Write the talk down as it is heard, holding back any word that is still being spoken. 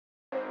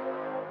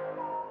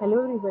Hello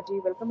everybody,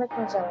 welcome back to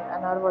my channel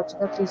and are watching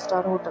a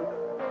 3-star hotel.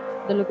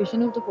 The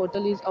location of the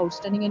hotel is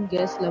outstanding and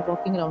guests love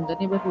walking around the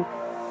neighborhood.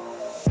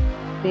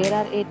 There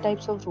are 8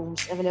 types of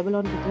rooms available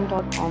on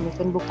booking.com. You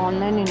can book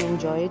online and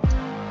enjoy it.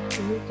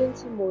 You can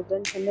see more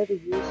than 100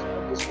 reviews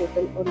of this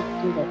hotel on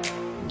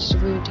booking.com. Its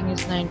review rating is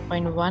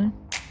 9.1,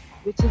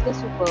 which is the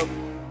superb.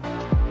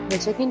 The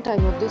check-in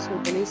time of this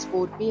hotel is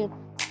 4 p.m.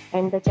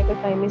 and the check-out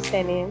time is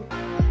 10 a.m.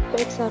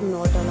 Pets are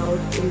not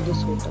allowed in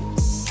this hotel.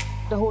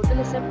 The hotel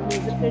accepts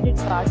major credit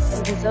cards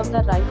and reserves the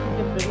right to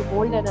temporarily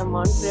hold an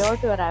amount prior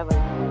to arrival.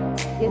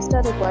 Guests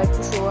are required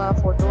to show a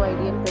photo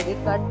ID and credit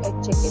card at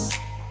check-in.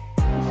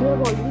 If you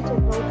have already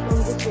checked out from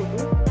this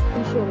hotel,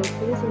 please share your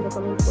experience in the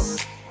comment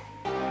box.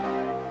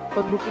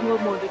 For booking or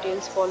more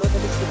details, follow the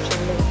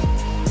description link.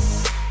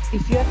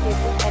 If you are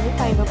facing any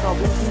kind of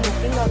problem in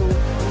booking a room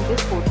in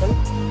this hotel,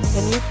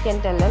 then you can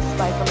tell us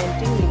by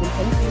commenting. We will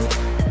help you.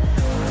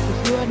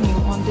 If you are new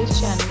on this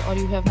channel or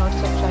you have not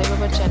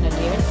subscribed our channel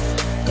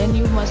yet, then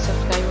you must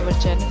subscribe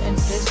our channel and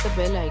press the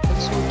bell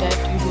icon so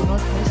that you do not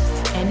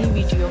miss any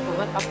video of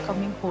our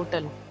upcoming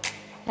hotel.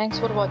 Thanks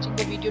for watching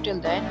the video till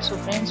the end. So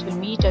friends, we'll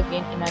meet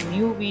again in a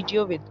new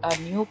video with a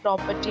new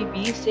property.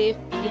 Be safe,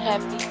 be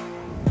happy.